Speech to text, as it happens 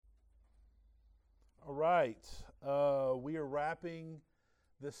All right. We are wrapping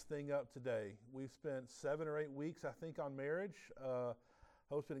this thing up today. We've spent 7 or 8 weeks, I think, on marriage. Hope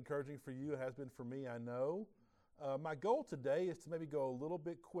it's been encouraging for you. It has been for me, I know. My goal today is to maybe go a little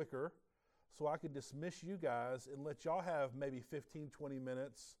bit quicker so I can dismiss you guys and let y'all have maybe 15, 20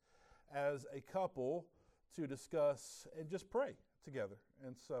 minutes as a couple to discuss and just pray together.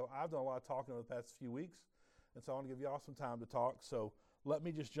 And so I've done a lot of talking over the past few weeks, and so I want to give y'all some time to talk. So let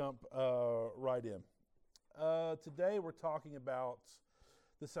me just jump right in. Today we're talking about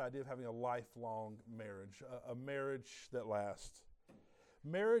this idea of having a lifelong marriage, a marriage that lasts.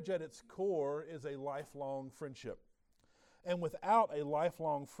 Marriage at its core is a lifelong friendship. And without a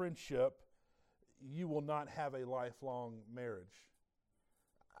lifelong friendship, you will not have a lifelong marriage.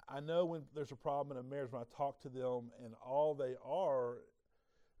 I know when there's a problem in a marriage, when I talk to them and all they are,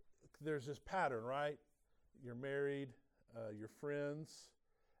 there's this pattern, right? You're married, you're friends.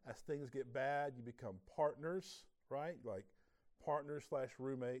 As things get bad, you become partners, right? Like partners /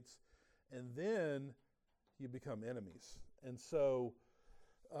 roommates. And then you become enemies. And so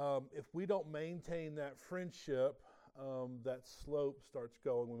if we don't maintain that friendship, that slope starts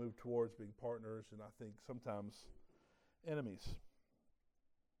going. We move towards being partners and I think sometimes enemies.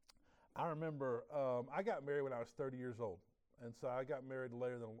 I remember I got married when I was 30 years old. And so I got married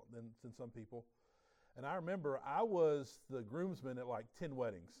later than some people. And I remember I was the groomsman at like 10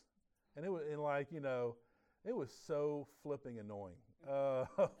 weddings. And it was it was so flipping annoying.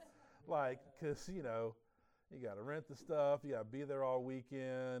 Because, you got to rent the stuff, you got to be there all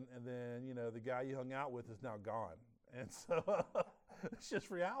weekend, and then, the guy you hung out with is now gone. And so it's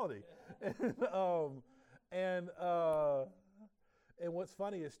just reality. And what's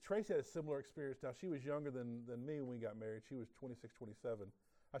funny is Tracy had a similar experience. Now, she was younger than me when we got married. She was 26, 27.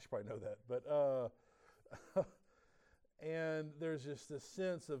 I should probably know that. But and there's just this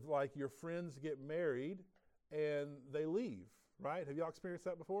sense of like your friends get married and they leave, right? Have y'all experienced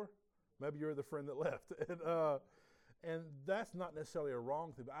that before? Maybe you're the friend that left. And that's not necessarily a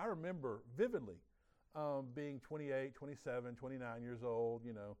wrong thing. But I remember vividly being 28, 27, 29 years old,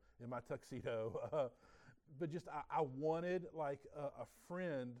 in my tuxedo. But just I wanted like a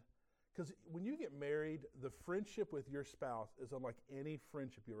friend, because when you get married, the friendship with your spouse is unlike any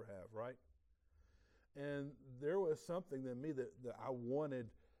friendship you ever have, right? And there was something in me that I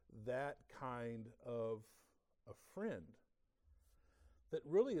wanted that kind of a friend that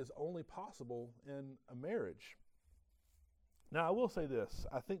really is only possible in a marriage. Now, I will say this.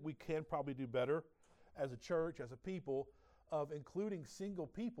 I think we can probably do better as a church, as a people, of including single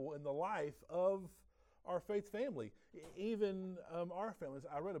people in the life of our faith family, even our families.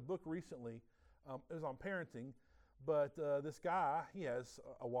 I read a book recently. It was on parenting, but this guy, he has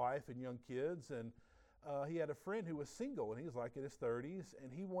a wife and young kids, and he had a friend who was single, and he was like in his 30s,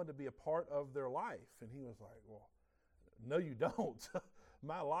 and he wanted to be a part of their life. And he was like, well, no, you don't.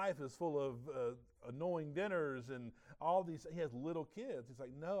 My life is full of annoying dinners and all these. He has little kids. He's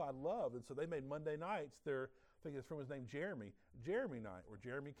like, no, I love. And so they made Monday nights I think his friend was named Jeremy night, where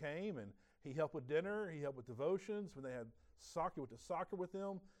Jeremy came and he helped with dinner, he helped with devotions. When they had soccer, went to soccer with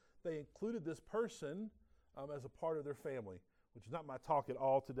them. They included this person as a part of their family, which is not my talk at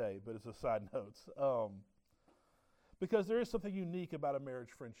all today, but it's a side note. Because there is something unique about a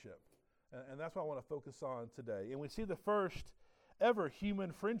marriage friendship. And that's what I want to focus on today. And we see the first ever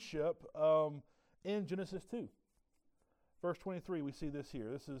human friendship in Genesis 2. Verse 23, we see this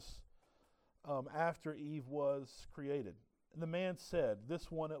here. This is after Eve was created. And the man said,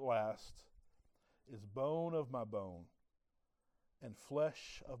 this one at last is bone of my bone and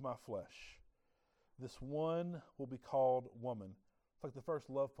flesh of my flesh. This one will be called woman. It's like the first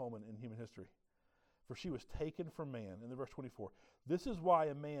love poem in human history. For she was taken from man. In the verse 24, this is why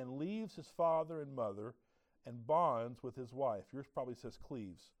a man leaves his father and mother and bonds with his wife. Yours probably says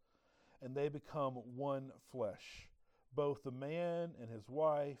cleaves. And they become one flesh. Both the man and his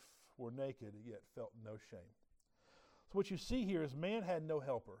wife were naked, yet felt no shame. So what you see here is man had no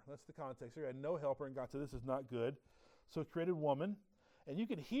helper. That's the context here. He had no helper, and God said, this is not good. So he created woman. And you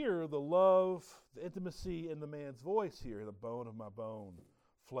can hear the love, the intimacy in the man's voice here. The bone of my bone,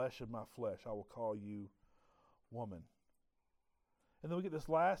 flesh of my flesh. I will call you woman. And then we get this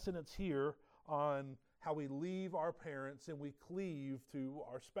last sentence here on how we leave our parents and we cleave to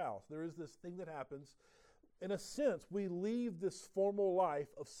our spouse. There is this thing that happens. In a sense, we leave this formal life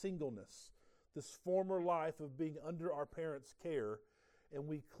of singleness, this former life of being under our parents' care, and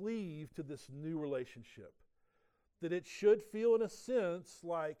we cleave to this new relationship. That it should feel, in a sense,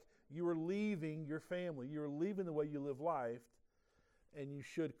 like you are leaving your family, you are leaving the way you live life, and you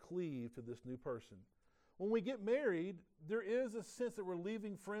should cleave to this new person. When we get married, there is a sense that we're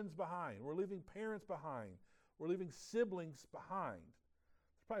leaving friends behind. We're leaving parents behind. We're leaving siblings behind.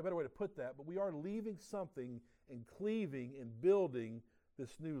 There's probably a better way to put that, but we are leaving something and cleaving and building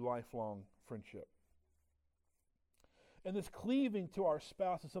this new lifelong friendship. And this cleaving to our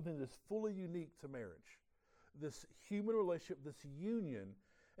spouse is something that is fully unique to marriage. This human relationship, this union,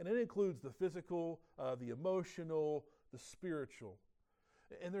 and it includes the physical, the emotional, the spiritual.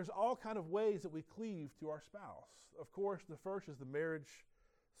 And there's all kind of ways that we cleave to our spouse. Of course, the first is the marriage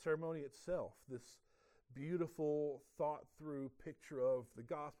ceremony itself, this beautiful, thought-through picture of the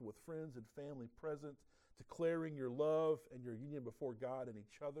gospel with friends and family present, declaring your love and your union before God and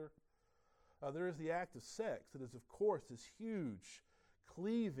each other. There is the act of sex that is, of course, this huge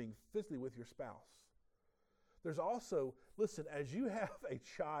cleaving physically with your spouse. There's also, listen, as you have a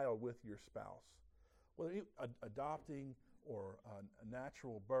child with your spouse, whether you adopting or a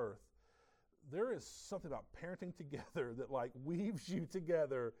natural birth, there is something about parenting together that like weaves you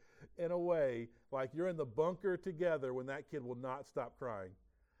together in a way like you're in the bunker together when that kid will not stop crying.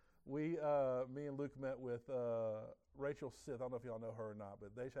 Me and Luke met with Rachel Sith. I don't know if y'all know her or not,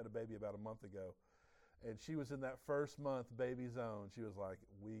 but they just had a baby about a month ago. And she was in that first month baby zone. She was like,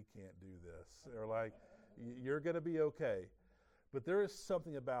 we can't do this. Or like, you're going to be okay. But there is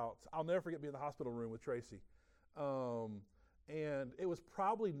something about, I'll never forget being in the hospital room with Tracy. And it was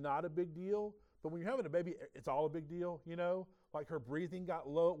probably not a big deal, but when you're having a baby, it's all a big deal, you know? Like her breathing got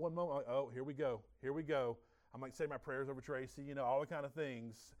low at one moment. Like, oh, here we go. I'm like saying my prayers over Tracy, you know, all the kind of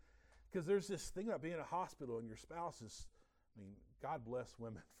things. Because there's this thing about being in a hospital and your spouse is, I mean, God bless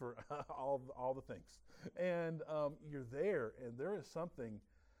women for all the things. And you're there, and there is something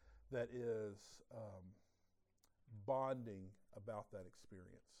that is bonding about that experience.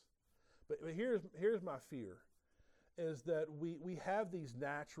 But here's my fear, is that we have these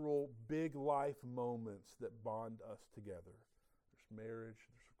natural big life moments that bond us together. There's marriage,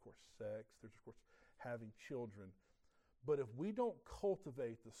 there's of course sex, there's of course having children. But if we don't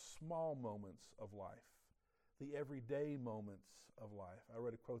cultivate the small moments of life, the everyday moments of life, I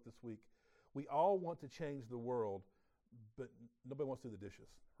read a quote this week, we all want to change the world, but nobody wants to do the dishes,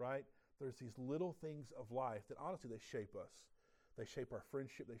 right? There's these little things of life that honestly they shape us. They shape our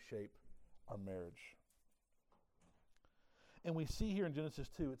friendship, they shape our marriage. And we see here in Genesis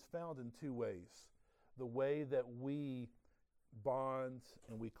 2, it's found in two ways. The way that we bond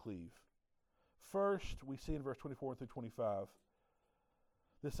and we cleave. First, we see in verse 24 through 25,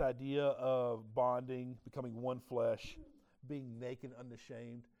 this idea of bonding, becoming one flesh, being naked,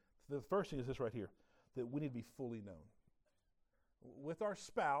 unashamed. The first thing is this right here, that we need to be fully known. With our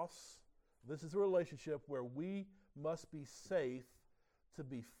spouse, this is a relationship where we must be safe to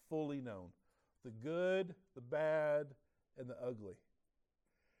be fully known. The good, the bad, and the ugly.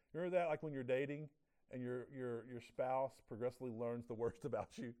 You remember that, like when you're dating and your spouse progressively learns the worst about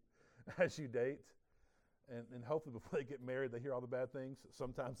you as you date? And hopefully before they get married, they hear all the bad things.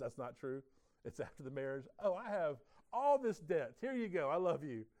 Sometimes that's not true. It's after the marriage. Oh, I have all this debt. Here you go. I love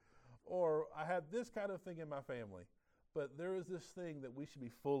you. Or I have this kind of thing in my family. But there is this thing that we should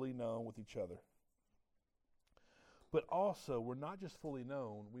be fully known with each other. But also, we're not just fully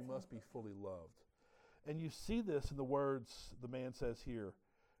known, we must be fully loved. And you see this in the words the man says here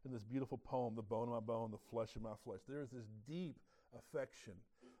in this beautiful poem, the bone of my bone, the flesh of my flesh. There is this deep affection.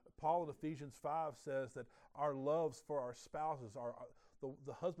 Paul in Ephesians 5 says that our loves for our spouses,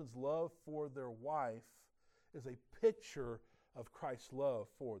 the husband's love for their wife is a picture of Christ's love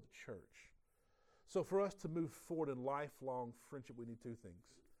for the church. So for us to move forward in lifelong friendship, we need two things.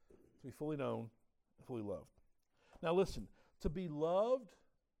 To be fully known and fully loved. Now listen, to be loved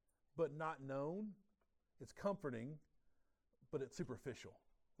but not known, it's comforting, but it's superficial.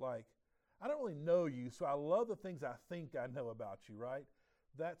 Like, I don't really know you, so I love the things I think I know about you, right?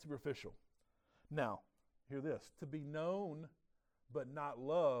 That's superficial. Now, hear this. To be known but not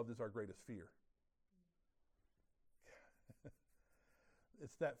loved is our greatest fear.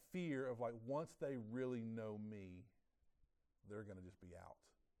 It's that fear of like, once they really know me, they're going to just be out.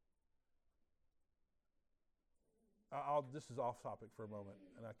 This is off topic for a moment,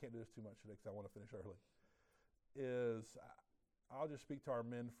 and I can't do this too much today because I want to finish early. I'll just speak to our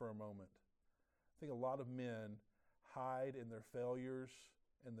men for a moment. I think a lot of men hide in their failures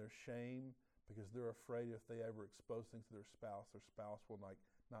and their shame because they're afraid if they ever expose things to their spouse will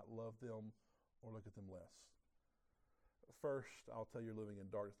not love them or look at them less. First, I'll tell you, you're living in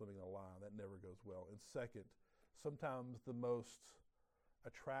darkness, living in a lie. That never goes well. And second, sometimes the most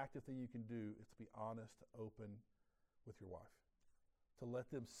attractive thing you can do is to be honest, open with your wife. To let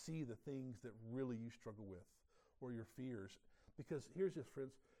them see the things that really you struggle with or your fears. Because here's this,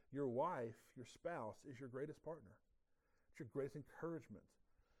 friends, Your wife, your spouse, is your greatest partner. It's your greatest encouragement.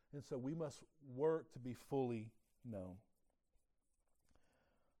 And so we must work to be fully known.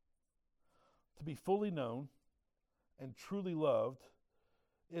 To be fully known and truly loved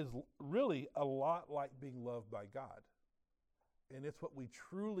is really a lot like being loved by God. And it's what we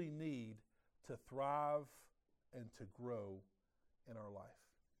truly need to thrive and to grow in our life.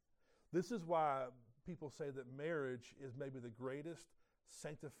 This is why people say that marriage is maybe the greatest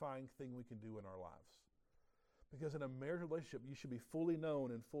sanctifying thing we can do in our lives. Because in a marriage relationship, you should be fully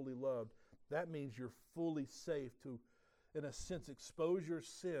known and fully loved. That means you're fully safe to, in a sense, expose your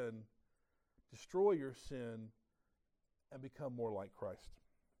sin, destroy your sin, and become more like Christ.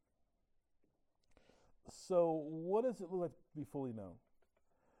 So what does it look like to be fully known?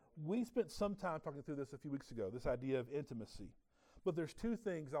 We spent some time talking through this a few weeks ago, this idea of intimacy. But there's two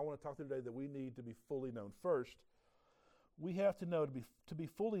things I want to talk through today that we need to be fully known. First, we have to know to be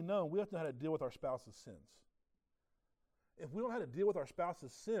fully known, we have to know how to deal with our spouse's sins. If we don't know how to deal with our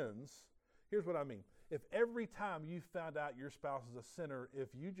spouse's sins, here's what I mean. If every time you found out your spouse is a sinner, if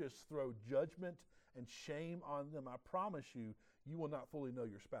you just throw judgment and shame on them, I promise you, you will not fully know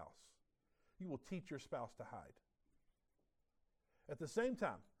your spouse. You will teach your spouse to hide. At the same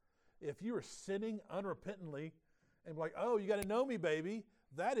time, if you are sinning unrepentantly and like, oh, you got to know me, baby,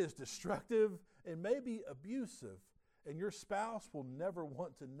 that is destructive and maybe abusive. And your spouse will never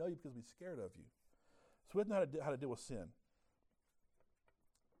want to know you because they'll be scared of you. So we have to know how to deal with sin.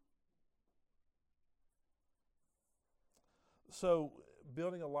 So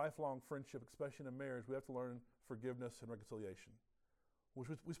building a lifelong friendship, especially in a marriage, we have to learn forgiveness and reconciliation, which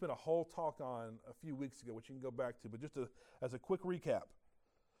we spent a whole talk on a few weeks ago, which you can go back to. But just as a quick recap,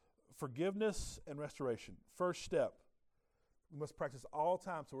 forgiveness and restoration. First step, we must practice all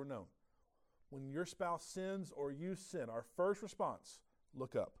time so we're known. When your spouse sins or you sin, our first response,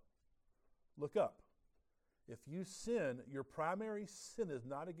 look up. Look up. If you sin, your primary sin is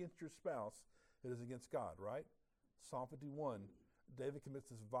not against your spouse, it is against God, right? Psalm 51, David commits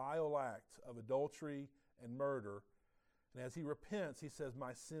this vile act of adultery and murder. And as he repents, he says,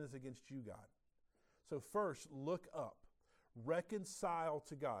 my sin is against you, God. So first, look up. Reconcile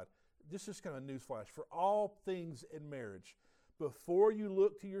to God. This is kind of a newsflash. For all things in marriage, before you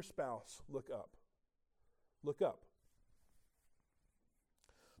look to your spouse, look up. Look up.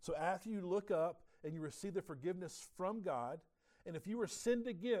 So after you look up and you receive the forgiveness from God, and if you were sinned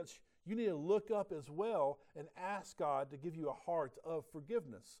against, you need to look up as well and ask God to give you a heart of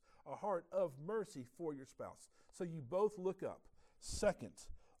forgiveness, a heart of mercy for your spouse. So you both look up. Second,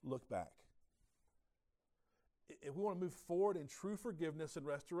 look back. If we want to move forward in true forgiveness and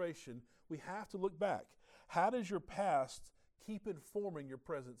restoration, we have to look back. How does your past keep informing your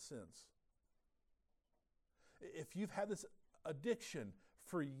present sins? If you've had this addiction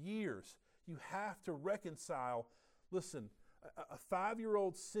for years, you have to reconcile. Listen, a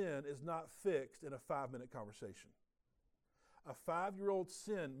 5-year-old sin is not fixed in a 5-minute conversation. A 5-year-old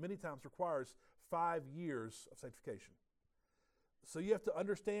sin many times requires 5 years of sanctification. So you have to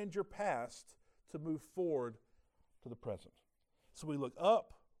understand your past to move forward to the present. So we look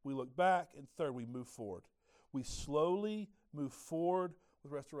up, we look back, and third, we move forward. We slowly move forward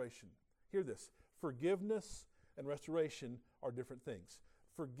with restoration. Hear this. Forgiveness and restoration are different things.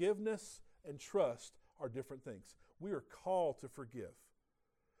 Forgiveness and trust are different things. We are called to forgive.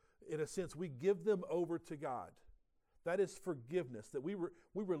 In a sense, we give them over to God. That is forgiveness, that we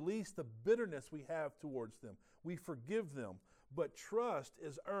release the bitterness we have towards them. We forgive them, but trust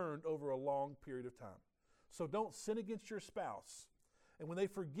is earned over a long period of time. So don't sin against your spouse. And when they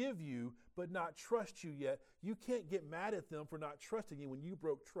forgive you but not trust you yet, you can't get mad at them for not trusting you when you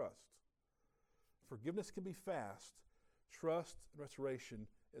broke trust. Forgiveness can be fast. Trust and restoration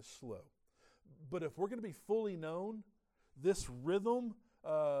is slow. But if we're going to be fully known, this rhythm,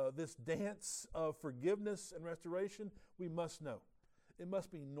 this dance of forgiveness and restoration, we must know. It must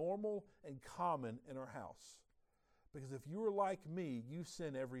be normal and common in our house. Because if you are like me, you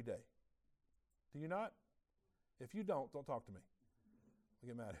sin every day. Do you not? If you don't talk to me. I'll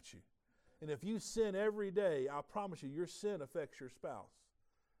get mad at you. And if you sin every day, I promise you, your sin affects your spouse.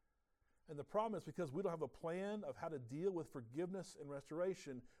 And the problem is because we don't have a plan of how to deal with forgiveness and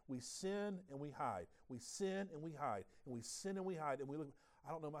restoration, we sin and we hide. We sin and we hide. And we sin and we hide. And we look,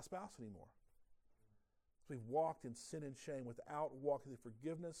 I don't know my spouse anymore. So we've walked in sin and shame without walking in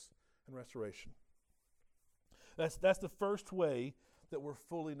forgiveness and restoration. That's the first way that we're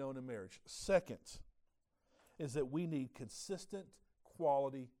fully known in marriage. Second is that we need consistent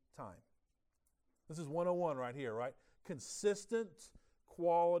quality time. This is 101 right here, right? Consistent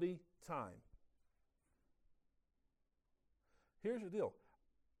quality time. Here's the deal.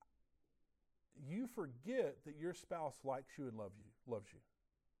 you forget that your spouse likes you and loves you.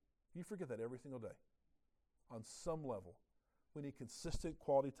 You forget that every single day on some level. We need consistent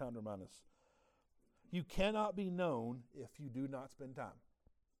quality time to remind us. You cannot be known if you do not spend time.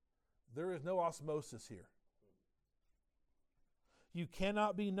 There is no osmosis here. You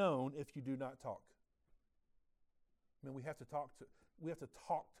cannot be known if you do not talk. I mean, we have to talk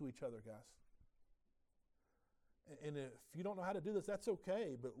to each other, guys. And if you don't know how to do this, that's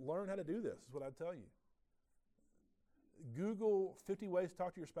okay, but learn how to do this, is what I'd tell you. Google 50 ways to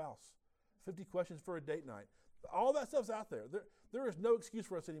talk to your spouse, 50 questions for a date night. All that stuff's out there. There is no excuse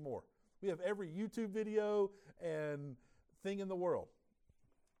for us anymore. We have every YouTube video and thing in the world.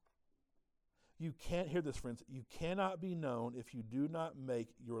 You can't hear this, friends. You cannot be known if you do not make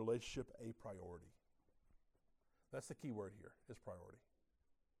your relationship a priority. That's the key word here, is priority.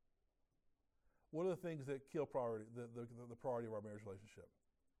 What are the things that kill priority, the priority of our marriage relationship?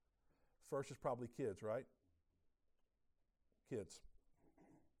 First is probably kids, right? Kids.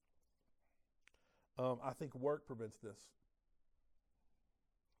 I think work prevents this.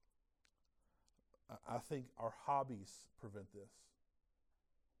 I think our hobbies prevent this.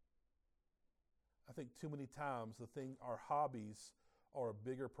 I think too many times our hobbies are a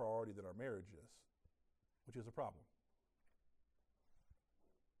bigger priority than our marriage is, which is a problem.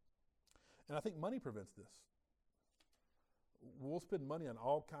 And I think money prevents this. We'll spend money on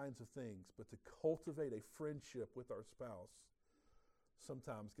all kinds of things, but to cultivate a friendship with our spouse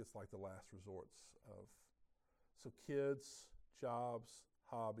sometimes gets like the last resorts of. So kids, jobs,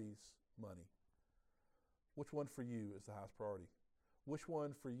 hobbies, money. Which one for you is the highest priority? Which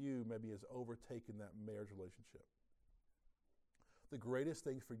one for you maybe has overtaken that marriage relationship? The greatest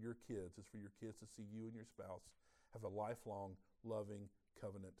thing for your kids is for your kids to see you and your spouse have a lifelong, loving,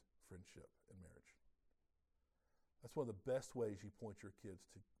 covenant friendship in marriage. That's one of the best ways you point your kids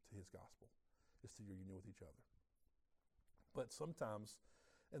to his gospel, is through your union with each other. But sometimes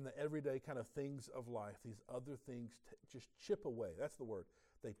in the everyday kind of things of life, these other things just chip away. That's the word.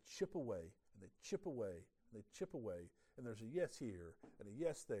 They chip away, and they chip away, and they chip away, and there's a yes here, and a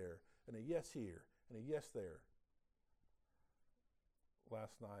yes there, and a yes here, and a yes there.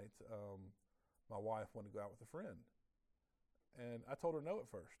 Last night, my wife wanted to go out with a friend, and I told her no at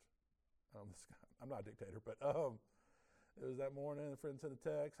first. I'm not a dictator, but it was that morning, the friend sent a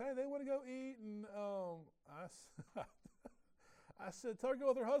text, hey, they want to go eat, and I said, tell her to go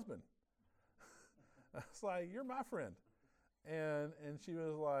with her husband. I was like, you're my friend. And she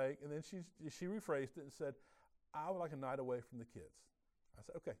was like, and then she rephrased it and said, I would like a night away from the kids. I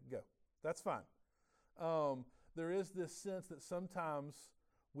said, okay, go. That's fine. There is this sense that sometimes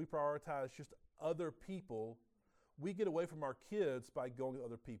we prioritize just other people. We get away from our kids by going with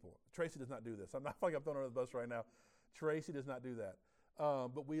other people. Tracy does not do this. I'm not like I'm throwing her under the bus right now. Tracy does not do that.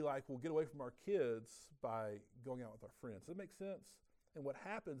 But we'll get away from our kids by going out with our friends. Does that make sense? And what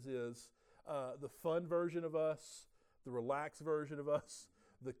happens is the fun version of us, the relaxed version of us,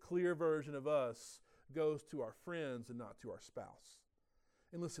 the clear version of us goes to our friends and not to our spouse.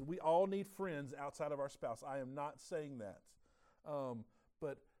 And listen, we all need friends outside of our spouse. I am not saying that.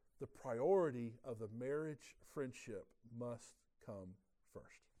 But the priority of the marriage friendship must come first.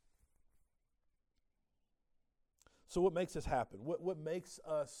 So what makes this happen? What makes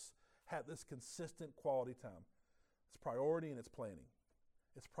us have this consistent quality time? It's priority and it's planning.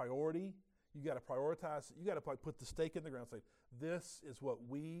 It's priority. You got to prioritize. You got to put the stake in the ground and say, this is what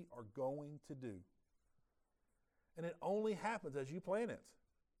we are going to do. And it only happens as you plan it.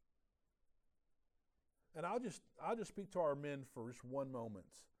 And I'll just speak to our men for just one moment.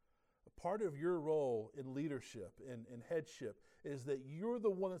 Part of your role in leadership, in headship, is that you're the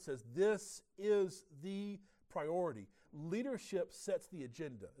one that says, this is the priority. Leadership sets the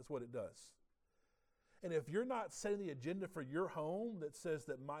agenda, is what it does. And if you're not setting the agenda for your home that says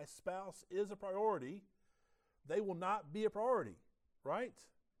that my spouse is a priority, they will not be a priority, right?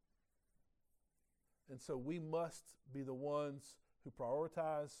 And so we must be the ones who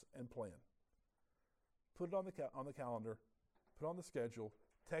prioritize and plan. Put it on the calendar, put it on the schedule,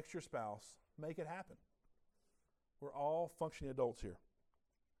 text your spouse, make it happen. We're all functioning adults here.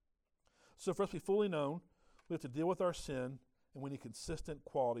 So for us to be fully known, we have to deal with our sin, and we need consistent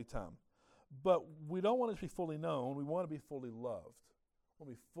quality time. But we don't want it to be fully known. We want to be fully loved. We want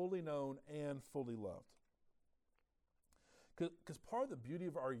to be fully known and fully loved. Because part of the beauty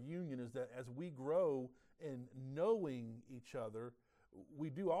of our union is that as we grow in knowing each other, we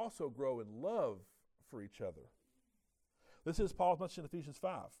do also grow in love for each other. This is Paul's message in Ephesians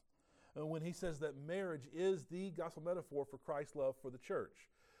 5. And when he says that marriage is the gospel metaphor for Christ's love for the church,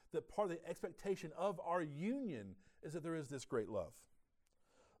 that part of the expectation of our union is that there is this great love.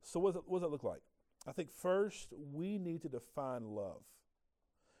 So what does that look like? I think first we need to define love.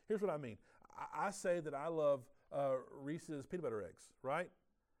 Here's what I mean. I say that I love Reese's peanut butter eggs, right?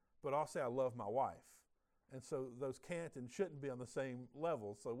 But I'll say I love my wife. And so those can't and shouldn't be on the same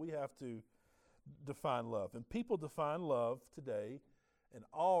level. So we have to define love. And people define love today in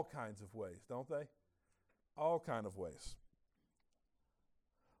all kinds of ways, don't they? All kinds of ways.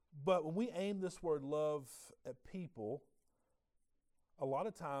 But when we aim this word love at people, a lot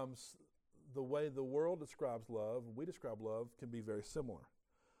of times the way the world describes love and we describe love can be very similar.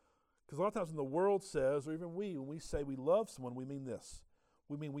 Because a lot of times when the world says, or even when we say we love someone, we mean this.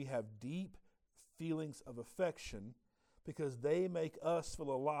 We mean we have deep feelings of affection because they make us feel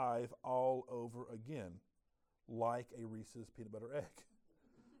alive all over again, like a Reese's peanut butter egg.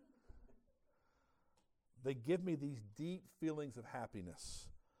 They give me these deep feelings of happiness.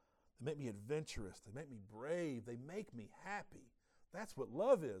 They make me adventurous. They make me brave. They make me happy. That's what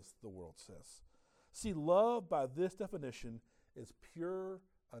love is, the world says. See, love by this definition is pure,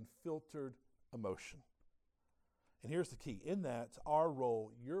 unfiltered emotion. And here's the key. In that, our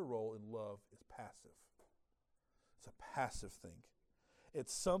role, your role in love is passive. It's a passive thing.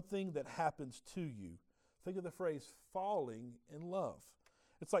 It's something that happens to you. Think of the phrase falling in love.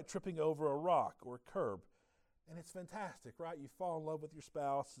 It's like tripping over a rock or a curb. And it's fantastic, right? You fall in love with your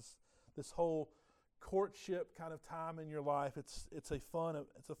spouse. This whole courtship kind of time in your life. It's a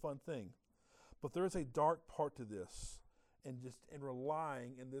fun thing. But there is a dark part to this and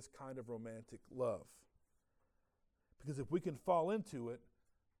relying in this kind of romantic love. Because if we can fall into it,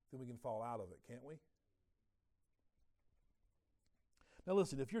 then we can fall out of it, can't we? Now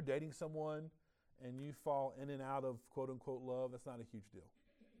listen, if you're dating someone and you fall in and out of quote-unquote love, that's not a huge deal.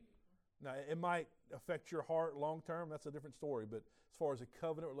 Now, it might affect your heart long-term. That's a different story. But as far as a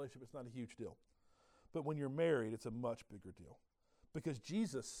covenant relationship, it's not a huge deal. But when you're married, it's a much bigger deal. Because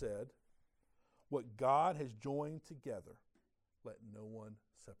Jesus said, what God has joined together, let no one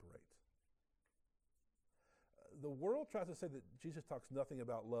separate. The world tries to say that Jesus talks nothing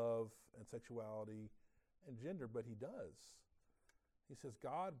about love and sexuality and gender, but he does. He says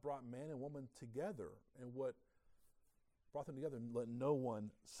God brought man and woman together, and what brought them together, let no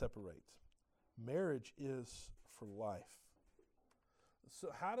one separate. Marriage is for life. So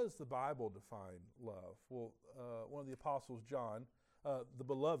how does the Bible define love? Well, one of the apostles, John, the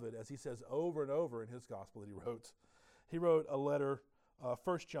beloved, as he says over and over in his gospel that he wrote a letter,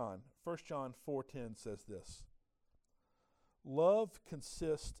 1 John 4:10 says this. Love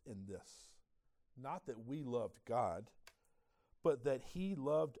consists in this, not that we loved God, but that he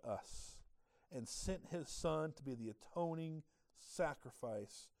loved us and sent his Son to be the atoning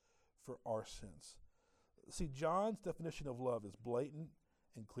sacrifice for our sins. See, John's definition of love is blatant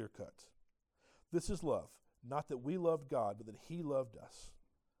and clear-cut. This is love, not that we loved God, but that he loved us.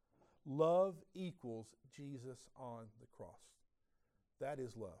 Love equals Jesus on the cross. That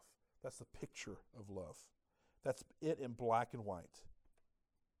is love. That's the picture of love. That's it in black and white.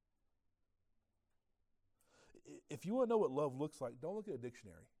 If you want to know what love looks like, don't look at a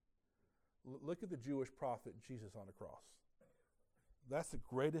dictionary. Look at the Jewish prophet Jesus on the cross. That's the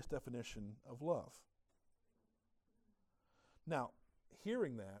greatest definition of love. Now,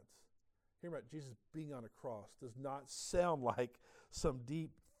 hearing about Jesus being on a cross does not sound like some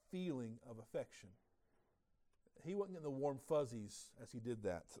deep feeling of affection. He wasn't getting the warm fuzzies as he did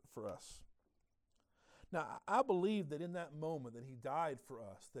that for us. Now, I believe that in that moment that he died for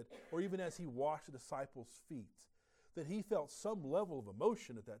us, or even as he washed the disciples' feet, that he felt some level of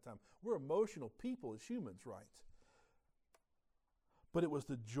emotion at that time. We're emotional people as humans, right? But it was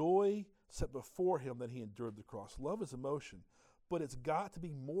the joy set before him that he endured the cross. Love is emotion, but it's got to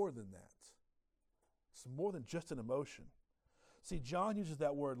be more than that. It's more than just an emotion. See, John uses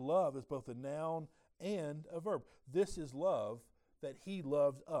that word love as both a noun and a verb. This is love, that he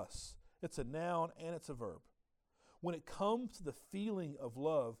loved us. It's a noun and it's a verb. When it comes to the feeling of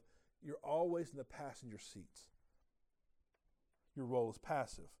love, you're always in the passenger seat. Your role is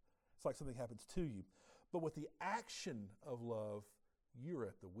passive. It's like something happens to you. But with the action of love, you're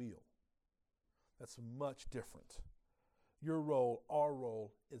at the wheel. That's much different. Your role, our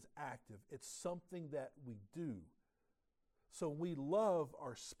role, is active. It's something that we do. So when we love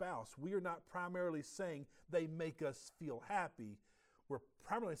our spouse, we are not primarily saying they make us feel happy. We're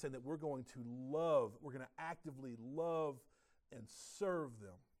primarily saying that we're going to actively love and serve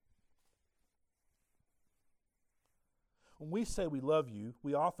them. When we say we love you,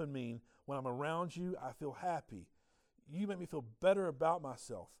 we often mean when I'm around you, I feel happy. You make me feel better about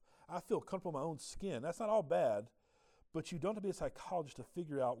myself. I feel comfortable in my own skin. That's not all bad, but you don't have to be a psychologist to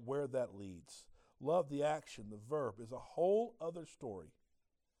figure out where that leads. Love, the action, the verb, is a whole other story.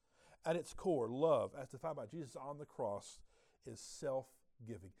 At its core, love, as defined by Jesus on the cross, is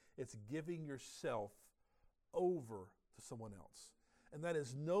self-giving. It's giving yourself over to someone else. And that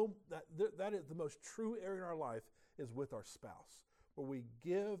is that is the most true area in our life is with our spouse, where we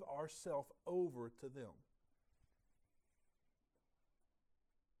give ourselves over to them.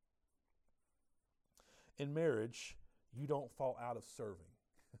 In marriage, you don't fall out of serving.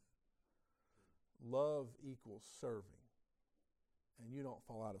 Love equals serving. And you don't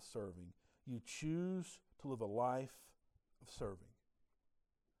fall out of serving. You choose to live a life of serving.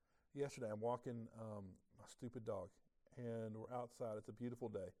 Yesterday, I'm walking my stupid dog, and we're outside. It's a beautiful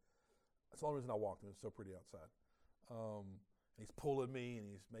day. That's the only reason I walked him. It's so pretty outside. He's pulling me, and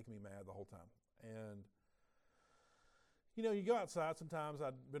he's making me mad the whole time. And, you know, you go outside sometimes.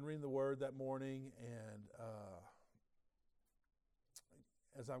 I'd been reading the Word that morning, and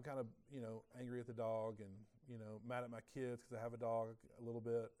as I'm kind of, you know, angry at the dog and, you know, mad at my kids because I have a dog a little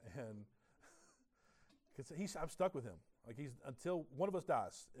bit, and because I'm stuck with him. Like until one of us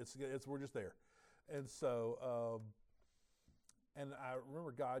dies, we're just there. And so, and I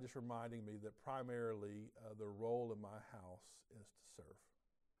remember God just reminding me that primarily the role in my house is to serve.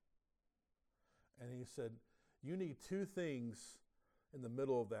 And he said, you need two things in the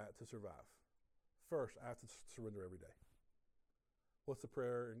middle of that to survive. First, I have to surrender every day. What's the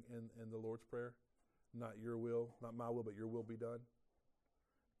prayer in the Lord's Prayer? Not your will, not my will, but your will be done.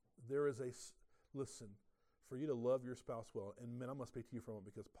 There is listen, for you to love your spouse well, and men, I'm going to speak to you from it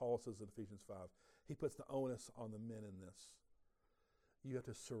because Paul says in Ephesians 5, he puts the onus on the men in this. You have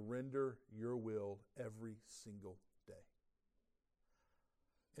to surrender your will every single day.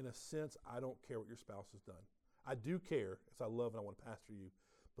 In a sense, I don't care what your spouse has done. I do care, as I love and I want to pastor you,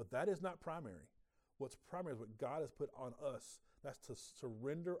 but that is not primary. What's primary is what God has put on us. That's to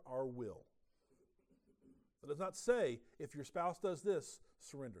surrender our will. It does not say, if your spouse does this,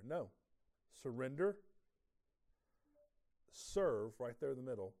 surrender. No. Surrender, serve, right there in the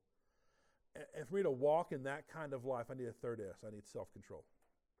middle. And for me to walk in that kind of life, I need a third S. I need self-control.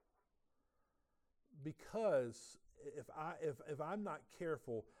 Because if I'm not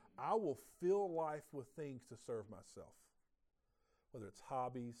careful, I will fill life with things to serve myself. Whether it's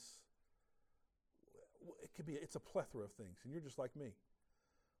hobbies, it's a plethora of things, and you're just like me.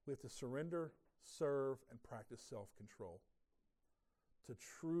 We have to surrender, serve, and practice self-control to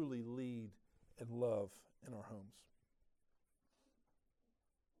truly lead and love in our homes.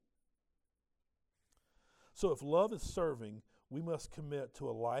 So if love is serving, we must commit to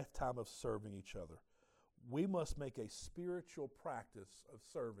a lifetime of serving each other. We must make a spiritual practice of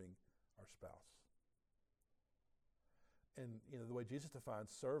serving our spouse. And you know, the way Jesus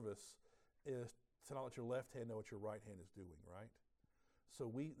defines service is to not let your left hand know what your right hand is doing, right?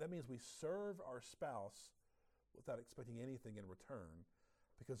 So that means we serve our spouse without expecting anything in return,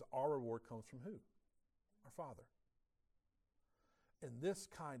 because our reward comes from who? Our Father. And this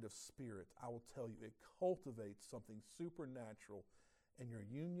kind of spirit, I will tell you, it cultivates something supernatural in your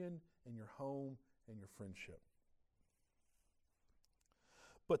union, in your home, in your friendship.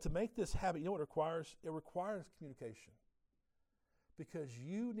 But to make this habit, you know what it requires? It requires communication. Because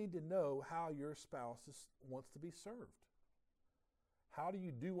you need to know how your spouse wants to be served. How do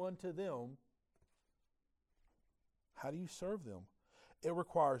you do unto them? How do you serve them? It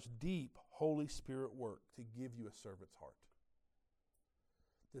requires deep Holy Spirit work to give you a servant's heart.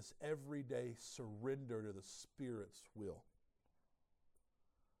 This everyday surrender to the Spirit's will.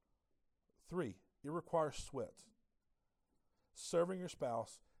 3, it requires sweat. Serving your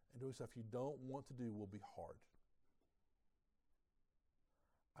spouse and doing stuff you don't want to do will be hard.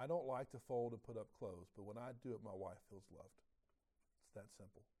 I don't like to fold and put up clothes, but when I do it, my wife feels loved. It's that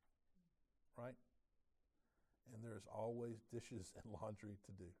simple, right? And there's always dishes and laundry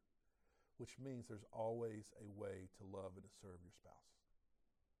to do, which means there's always a way to love and to serve your spouse.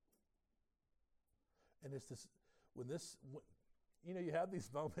 And it's this, you know, you have these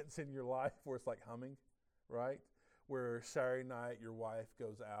moments in your life where it's like humming, right? Where Saturday night your wife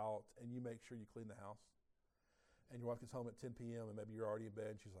goes out and you make sure you clean the house. And your wife gets home at 10 p.m. and maybe you're already in bed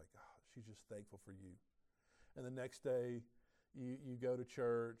and she's like, oh, she's just thankful for you. And the next day you go to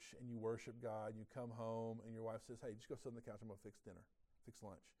church and you worship God and you come home and your wife says, hey, just go sit on the couch, I'm going to fix dinner, fix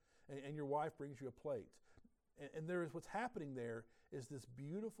lunch. And your wife brings you a plate. And there is what's happening there is this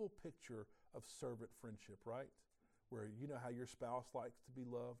beautiful picture of servant friendship, right? Where you know how your spouse likes to be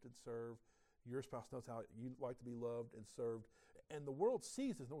loved and served. Your spouse knows how you like to be loved and served. And the world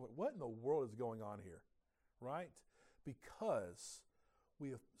sees this and they're like, what in the world is going on here? Right? Because we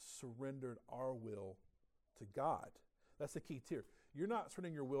have surrendered our will to God. That's the key tier. You're not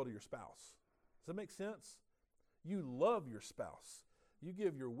surrendering your will to your spouse. Does that make sense? You love your spouse. You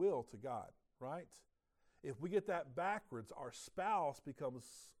give your will to God, right? If we get that backwards, our spouse becomes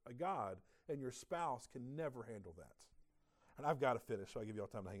a God, and your spouse can never handle that. And I've got to finish, so I give you all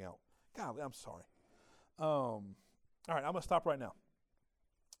time to hang out. Golly, I'm sorry. All right, I'm going to stop right now.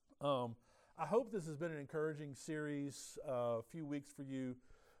 I hope this has been an encouraging series, a few weeks for you.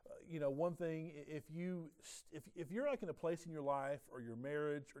 One thing, if you're like in a place in your life or your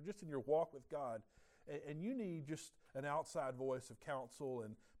marriage or just in your walk with God, and you need just an outside voice of counsel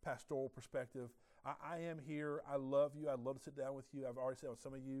and pastoral perspective, I am here. I love you. I'd love to sit down with you. I've already sat with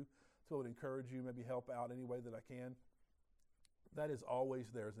some of you to be able to encourage you, maybe help out any way that I can. That is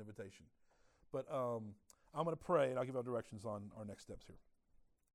always there as an invitation. But I'm going to pray, and I'll give you directions on our next steps here.